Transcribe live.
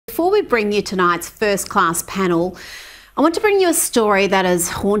before we bring you tonight's first-class panel, I want to bring you a story that has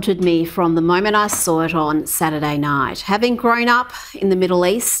haunted me from the moment I saw it on Saturday night. Having grown up in the Middle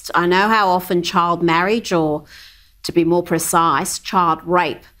East, I know how often child marriage, or to be more precise, child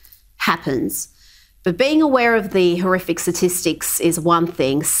rape, happens. But being aware of the horrific statistics is one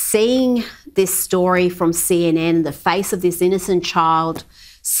thing. Seeing this story from CNN, the face of this innocent child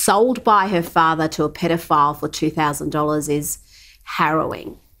sold by her father to a pedophile for $2,000 is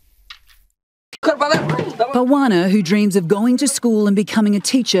harrowing. Parwana, who dreams of going to school and becoming a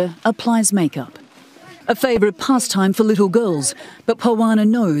teacher, applies makeup. A favourite pastime for little girls, but Parwana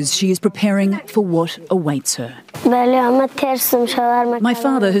knows she is preparing for what awaits her. My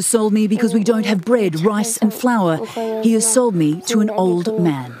father has sold me because we don't have bread, rice and flour. He has sold me to an old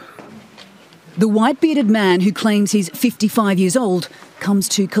man. The white-bearded man, who claims he's 55 years old, comes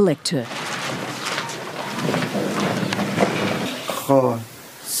to collect her.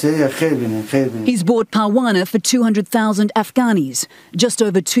 He's bought Parwana for 200,000 Afghanis, just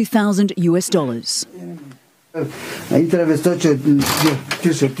over $2,000 US.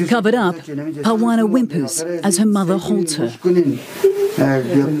 Covered up, Parwana whimpers as her mother holds her.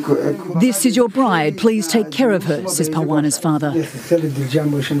 "This is your bride, please take care of her," says Parwana's father.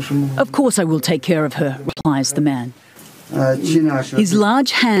 "Of course I will take care of her," replies the man. His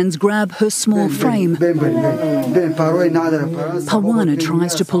large hands grab her small frame. Parwana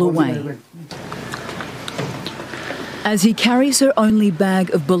tries to pull away. As he carries her only bag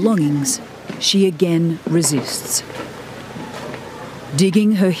of belongings, she again resists,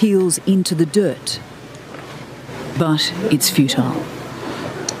 digging her heels into the dirt. But it's futile.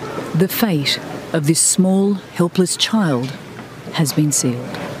 The fate of this small, helpless child has been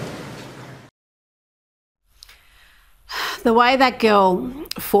sealed. The way that girl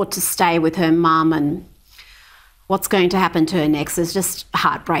fought to stay with her mum and what's going to happen to her next is just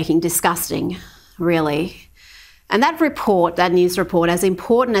heartbreaking, disgusting, really. And that report, that news report, as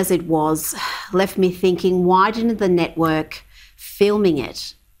important as it was, left me thinking, why didn't the network filming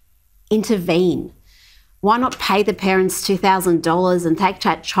it intervene? Why not pay the parents $2,000 and take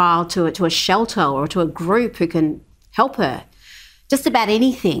that child to a shelter or to a group who can help her? Just about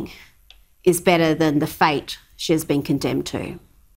anything is better than the fate she has been condemned to.